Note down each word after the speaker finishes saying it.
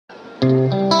Good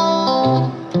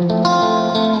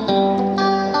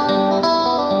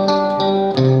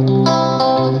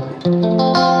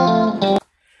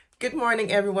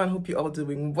morning, everyone. Hope you're all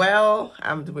doing well.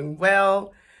 I'm doing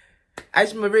well.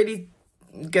 As you already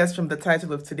guessed from the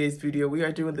title of today's video, we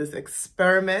are doing this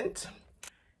experiment.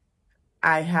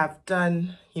 I have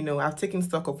done, I've taken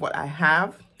stock of what I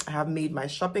have. I have made my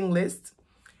shopping list.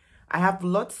 I have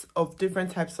lots of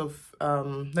different types of,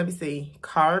 let me say,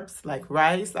 carbs, like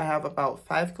rice. I have about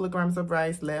 5 kilograms of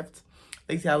rice left.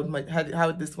 Let's see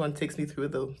how this one takes me through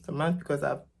the month, because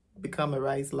I've become a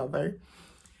rice lover.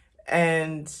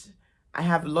 And I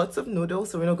have lots of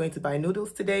noodles, so we're not going to buy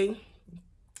noodles today.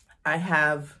 I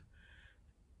have,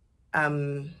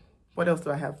 what else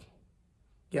do I have?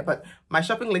 Yeah, but my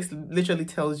shopping list literally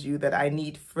tells you that I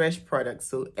need fresh products.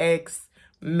 So eggs,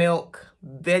 milk,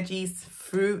 veggies,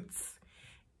 fruits,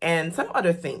 and some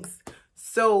other things.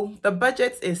 So the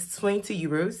budget is 20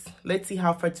 euros. Let's see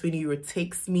how far 20 euro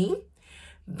takes me.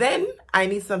 Then I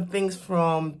need some things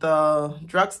from the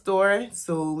drugstore.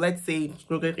 So let's say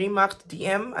Drogeriemarkt,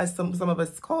 DM, as some of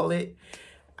us call it.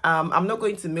 I'm not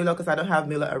going to Müller because I don't have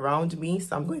Müller around me.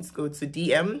 So I'm going to go to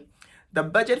DM. The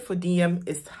budget for DM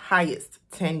is highest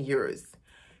 10 euros.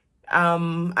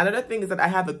 Another thing is that I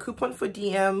have a coupon for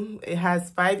DM. It has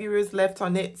 5 euros left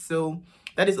on it. So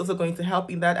that is also going to help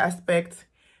in that aspect.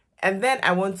 And then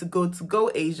I want to go to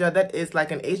Go Asia. That is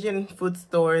like an Asian food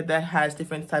store that has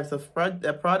different types of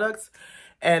products.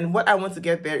 And what I want to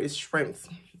get there is shrimps.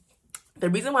 The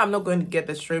reason why I'm not going to get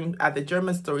the shrimp at the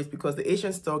German store is because the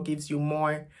Asian store gives you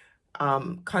more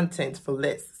content for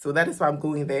less. So that is why I'm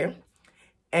going there.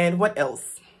 And what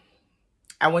else?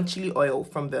 I want chili oil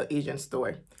from the Asian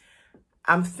store.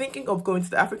 I'm thinking of going to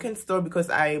the African store because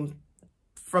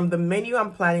from the menu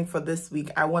I'm planning for this week,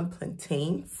 I want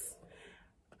plantains.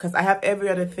 Because I have every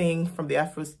other thing from the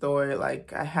Afro store.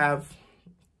 Like I have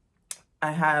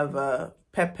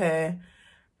pepper,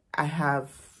 I have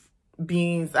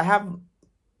beans, I have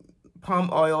palm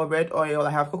oil, red oil,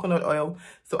 I have coconut oil.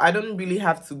 So I don't really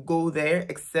have to go there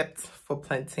except for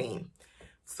plantain.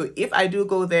 So if I do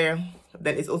go there,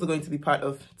 then it's also going to be part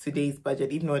of today's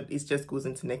budget, even though it just goes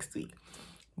into next week.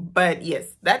 But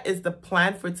yes, that is the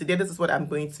plan for today. This is what I'm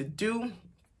going to do.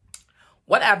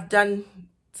 What I've done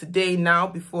today now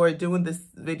before doing this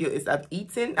video is I've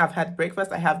eaten, I've had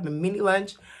breakfast, I have my mini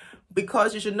lunch,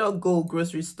 because you should not go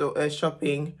grocery store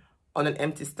shopping on an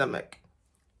empty stomach.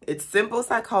 It's simple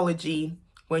psychology.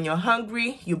 When you're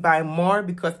hungry, you buy more,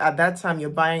 because at that time you're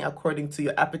buying according to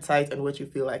your appetite and what you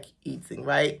feel like eating,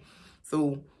 right?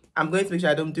 So I'm going to make sure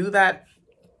I don't do that.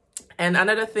 And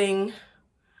another thing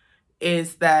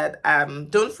is that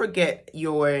don't forget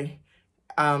your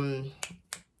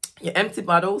empty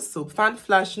bottles. So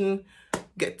Pfandflaschen,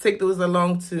 take those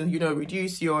along to,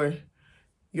 reduce your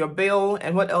bill.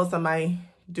 And what else am I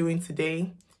doing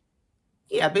today?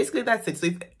 Yeah, basically that's it. So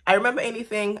if I remember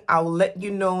anything, I'll let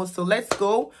you know. So let's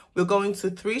go. We're going to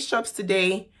 3 shops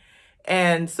today.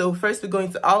 And so first we're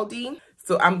going to Aldi.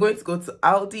 So I'm going to go to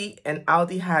Aldi, and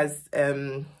Aldi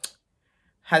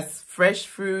has fresh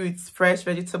fruits, fresh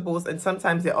vegetables, and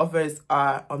sometimes their offers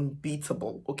are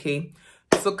unbeatable, okay?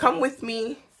 So come with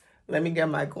me. Let me get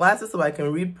my glasses so I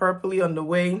can read properly on the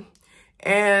way.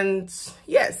 And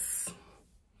yes,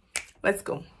 let's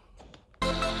go.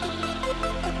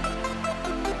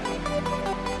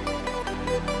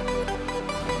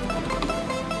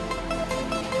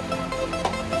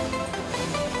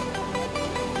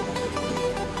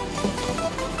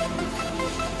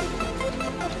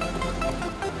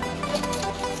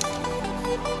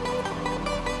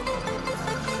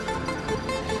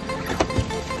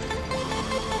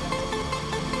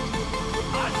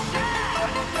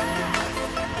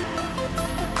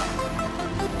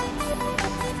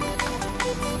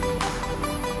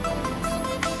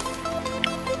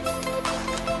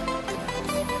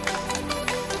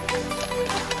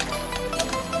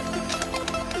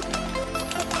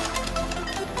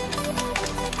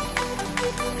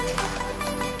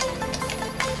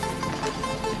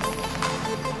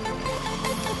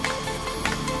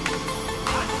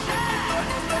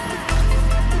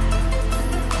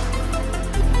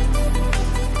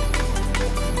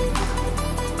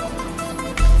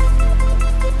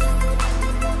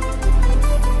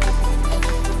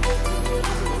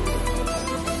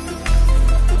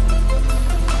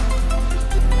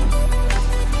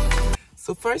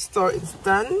 So first store is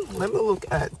done. Let me look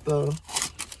at the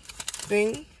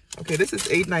thing. Okay, this is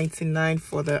 $8.99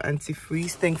 for the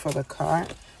antifreeze thing for the car.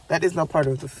 That is not part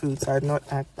of the food, so I did not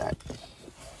add that.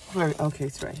 Okay,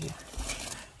 it's right here.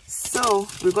 So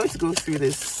we're going to go through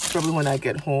this probably when I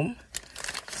get home.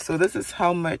 So this is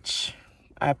how much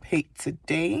I paid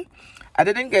today. I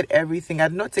didn't get everything. I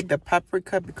did not take the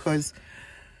paprika because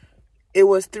it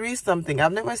was 3 something.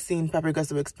 I've never seen paprika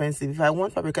so expensive. If I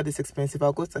want paprika this expensive,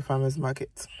 I'll go to the farmer's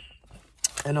market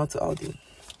and not to Aldi.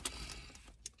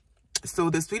 So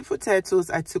the sweet potatoes,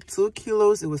 I took 2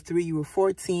 kilos. It was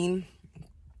 €3.14.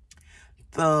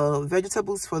 The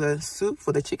vegetables for the soup,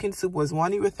 for the chicken soup, was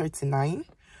 €1.39.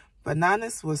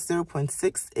 Bananas was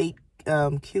 0.68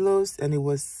 kilos, and it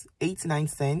was 89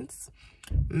 cents.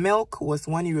 Milk was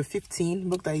 €1.15.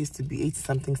 Milk that used to be 80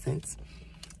 something cents.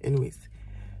 Anyways,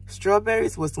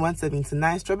 strawberries was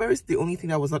 1.79. Strawberries the only thing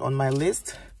that was not on my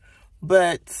list,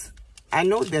 but I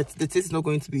know that the taste is not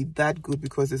going to be that good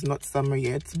because it's not summer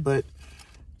yet, but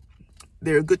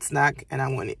they're a good snack and I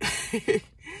want it.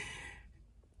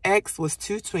 Eggs was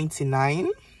 $2.29.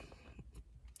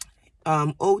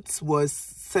 Oats was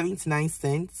 79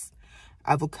 cents.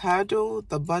 Avocado,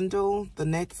 the bundle, the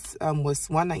nets was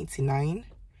 $1.99.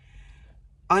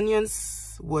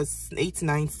 Onions was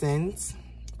 89 cents.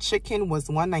 Chicken was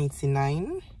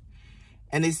 $1.99.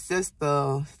 And it's just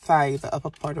the thigh, the upper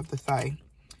part of the thigh.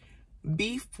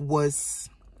 Beef was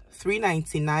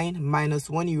 $3.99 minus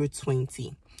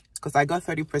 €1.20 because I got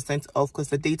 30% off because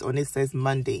the date on it says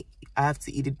Monday. I have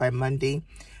to eat it by Monday,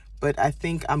 but I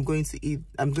think I'm going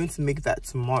to make that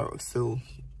tomorrow. So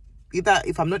either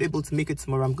if I'm not able to make it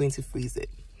tomorrow, I'm going to freeze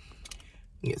it.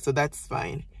 Yeah, so that's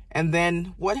fine. And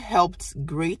then what helped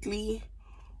greatly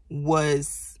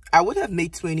was I would have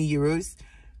made €20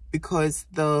 because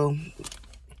the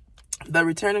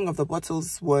returning of the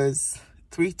bottles was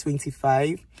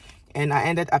 $3.25 and I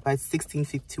ended up at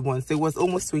 $16.51. So it was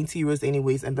almost €20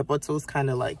 anyways, and the bottles kind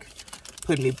of like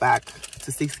put me back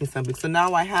to 16 something. So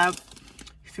now I have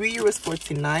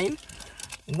 €3.49.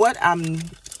 What I'm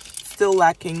still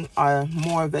lacking are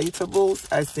more vegetables,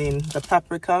 as in the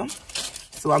paprika.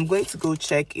 So I'm going to go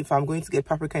check if I'm going to get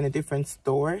paprika in a different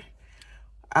store.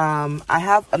 I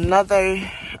have another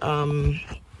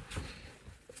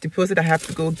deposit I have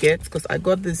to go get because I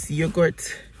got this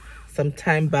yogurt some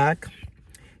time back,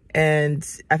 and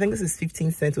I think this is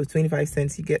 15 cents or 25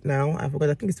 cents you get now. I forgot,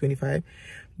 I think it's 25.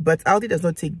 But Aldi does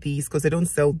not take these because they don't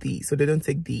sell these, so they don't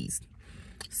take these.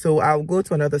 So I'll go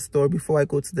to another store before I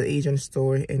go to the Asian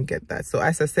store and get that. So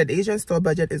as I said, Asian store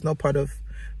budget is not part of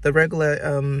the regular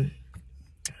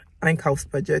Einkaufs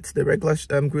budget, the regular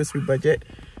grocery budget.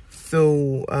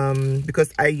 So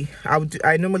because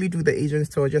I normally do the Asian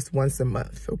store just once a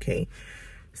month. Okay,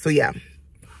 so yeah,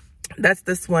 that's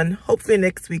this one. Hopefully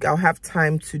next week I'll have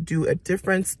time to do a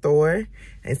different store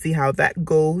and see how that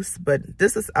goes. But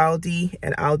this is Aldi,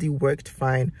 and Aldi worked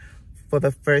fine for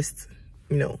the first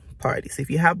party. So if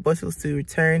you have bottles to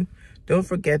return, don't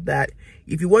forget that.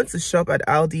 If you want to shop at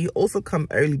Aldi, also come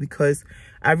early because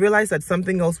I realized that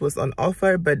something else was on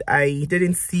offer, but I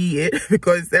didn't see it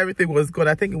because everything was gone.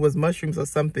 I think it was mushrooms or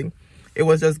something. It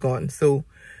was just gone. So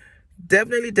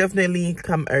definitely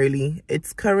come early.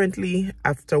 It's currently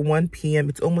after 1 p.m.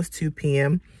 It's almost 2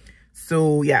 p.m.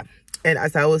 So yeah, and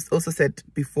as I also said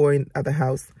before at the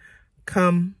house,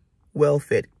 come well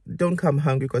fed. Don't come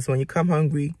hungry, because when you come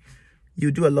hungry, you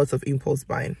do a lot of impulse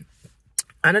buying.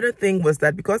 Another thing was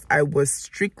that because I was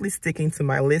strictly sticking to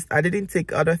my list, I didn't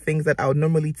take other things that I would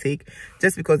normally take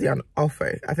just because they're on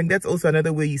offer. I think that's also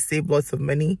another way you save lots of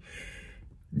money.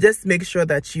 Just make sure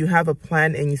that you have a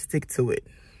plan and you stick to it.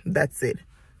 That's it.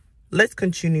 Let's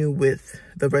continue with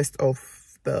the rest of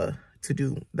the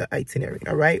itinerary.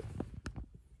 All right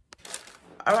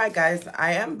guys,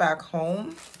 I am back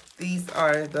home. These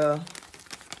are the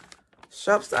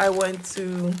shops I went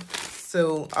to.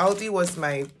 So Aldi was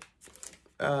my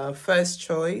first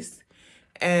choice,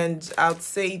 and I'd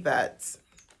say that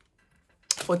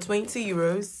for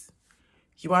 €20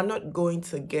 you are not going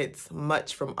to get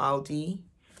much from Aldi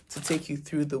to take you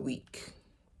through the week,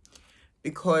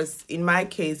 because in my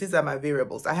case, these are my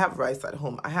variables. I have rice at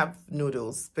home, I have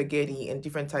noodles, spaghetti, and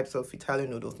different types of Italian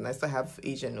noodles, and I still have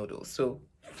Asian noodles. So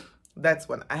that's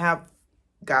one. I have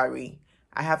gari,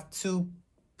 I have 2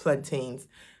 plantains,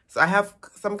 so I have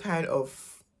some kind of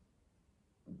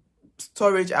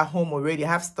storage at home already. I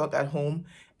have stock at home,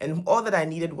 and all that I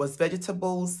needed was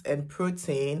vegetables and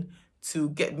protein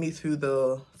to get me through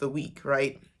the week,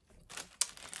 right?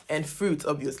 And fruit,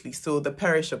 obviously, so the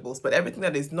perishables. But everything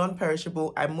that is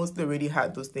non-perishable, I mostly already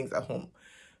had those things at home,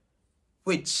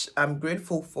 which I'm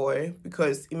grateful for,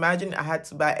 because imagine I had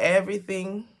to buy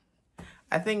everything.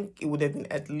 I think it would have been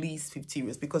at least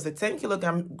 €50, because the 10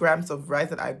 kilograms of rice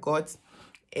that I got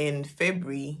in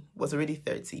February was already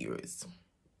 €30.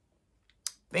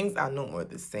 Things are no more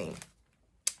the same.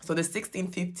 So the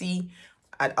 $16.50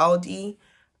 at Aldi,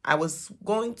 I was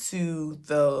going to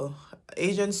the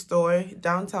Asian store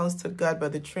downtown Stuttgart,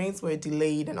 but the trains were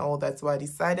delayed and all that. So I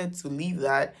decided to leave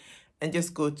that and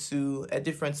just go to a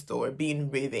different store,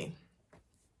 being Reve.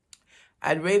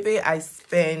 At Reve, I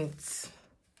spent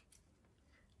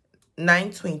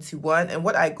 $9.21, and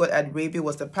what I got at Reve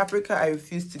was the paprika I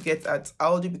refused to get at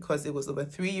Aldi because it was over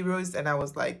 €3, and I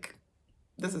was like,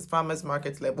 this is farmers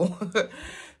market level.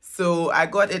 So I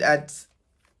got it at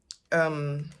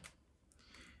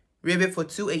Reve for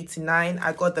 $2.89.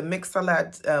 I got the mixed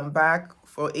salad bag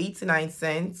for 89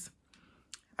 cents.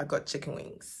 I got chicken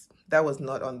wings. That was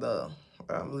not on the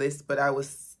list, but I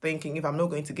was thinking if I'm not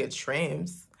going to get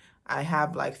shrimps, I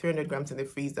have like 300 grams in the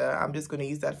freezer. I'm just going to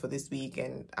use that for this week,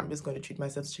 and I'm just going to treat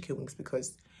myself to chicken wings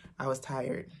because I was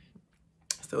tired.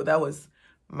 So that was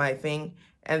my thing.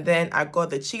 And then I got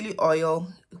the chili oil,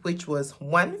 which was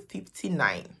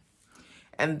 $1.59.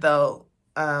 And the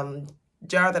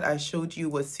jar that I showed you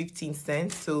was 15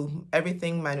 cents. So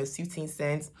everything minus 15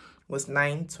 cents was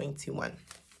 $9.21.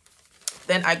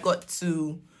 Then I got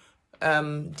to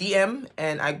DM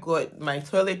and I got my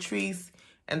toiletries,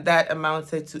 and that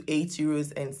amounted to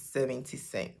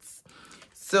 €8.70.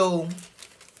 So,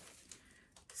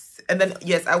 and then,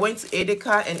 yes, I went to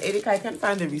Edeka, and Edeka, I can't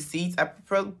find the receipts. I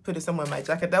probably put it somewhere in my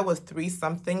jacket. That was $3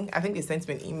 something. I think they sent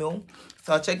me an email.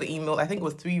 So I'll check the email. I think it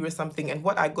was €3 something. And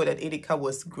what I got at Edeka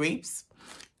was grapes.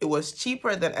 It was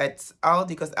cheaper than at Aldi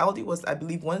because Aldi was, I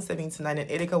believe, $1.79 and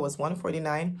Edeka was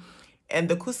 $1.49. And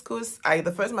the couscous,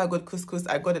 the first time I got couscous,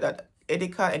 I got it at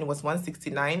Edeka and it was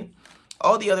 $1.69.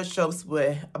 All the other shops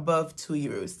were above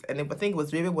 €2, and I think it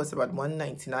was Reve was about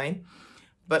 $1.99.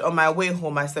 But on my way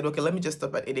home, I said, okay, let me just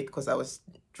stop at Edeka because I was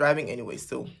driving anyway.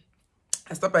 So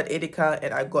I stopped at Edeka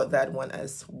and I got that one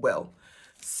as well.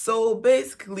 So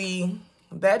basically,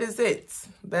 that is it.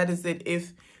 That is it.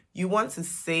 If you want to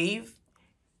save,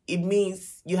 it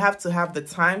means you have to have the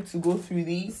time to go through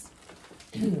these.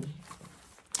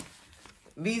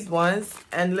 These ones.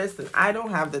 And listen, I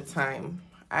don't have the time.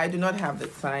 I do not have the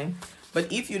time. But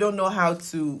if you don't know how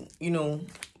to,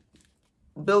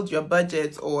 build your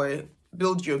budget or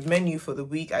build your menu for the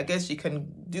week, I guess you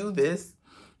can do this.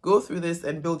 Go through this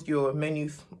and build your menu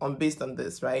based on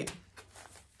this, right?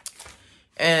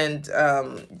 And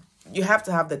you have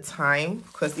to have the time,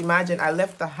 because imagine I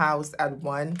left the house at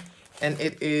 1 and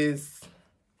it is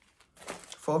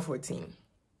 4:14.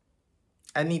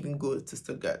 I didn't even go to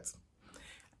Stuttgart.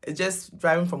 It's just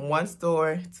driving from one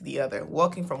store to the other,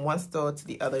 walking from one store to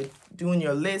the other, doing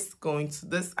your list, going to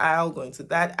this aisle, going to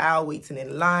that aisle, waiting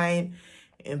in line,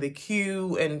 in the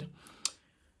queue. And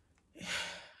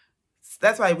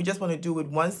that's why we just want to do it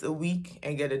once a week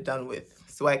and get it done with.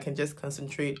 So I can just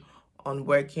concentrate on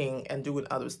working and doing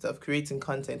other stuff, creating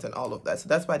content and all of that. So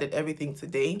that's why I did everything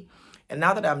today. And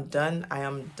now that I'm done, I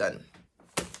am done.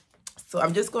 So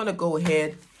I'm just going to go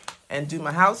ahead and do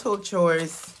my household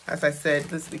chores. As I said,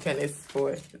 this weekend is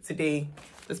for today.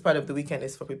 This part of the weekend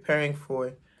is for preparing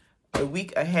for the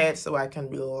week ahead so I can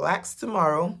relax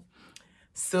tomorrow.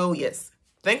 So yes,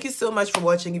 thank you so much for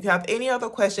watching. If you have any other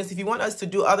questions, if you want us to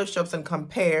do other shops and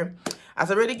compare,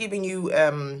 I've already given you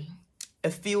a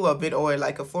feel of it, or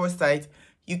like a foresight.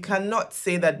 You cannot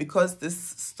say that because this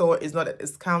store is not a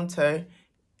discounter.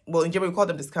 Well, in general, we call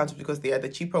them discounters because they are the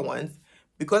cheaper ones.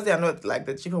 Because they are not like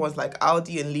the cheaper ones like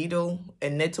Aldi and Lidl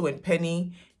and Netto and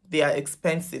Penny, they are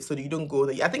expensive, so you don't go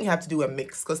there. I think you have to do a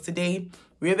mix, because today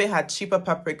Reve had cheaper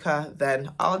paprika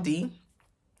than Aldi,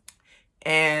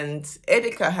 and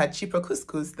Edeka had cheaper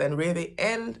couscous than Reve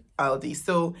and Aldi.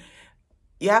 So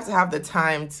you have to have the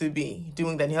time to be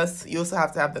doing that. You also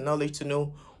have to have the knowledge to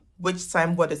know which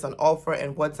time what is on offer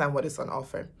and what time what is on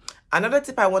offer. Another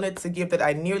tip I wanted to give that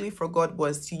I nearly forgot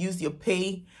was to use your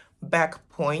pay back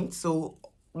point. So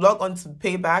log on to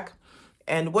payback,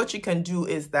 and what you can do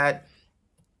is that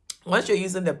once you're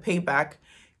using the payback,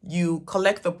 you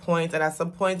collect the points, and at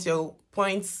some point your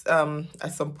points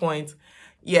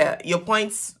your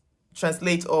points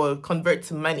translate or convert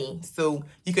to money. So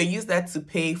you can use that to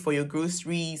pay for your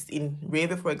groceries in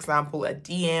Reve, for example, at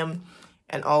DM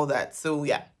and all that. So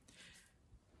yeah,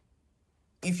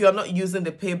 if you're not using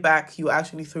the payback, you're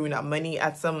actually throwing out money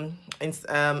at in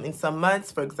some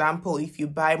months. For example, if you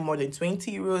buy more than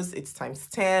 €20, it's times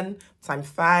 10, times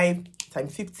 5,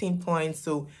 times 15 points.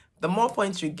 So the more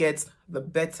points you get, the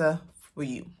better for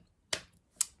you.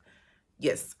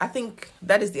 Yes, I think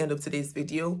that is the end of today's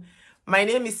video. My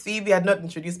name is Phoebe. I had not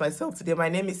introduced myself today. My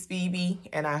name is Phoebe,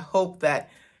 and I hope that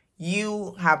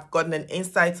you have gotten an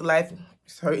insight to life.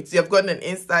 You have gotten an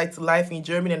insight to life in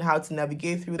Germany and how to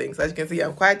navigate through things. As you can see,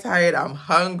 I'm quite tired. I'm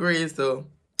hungry, so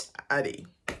ade.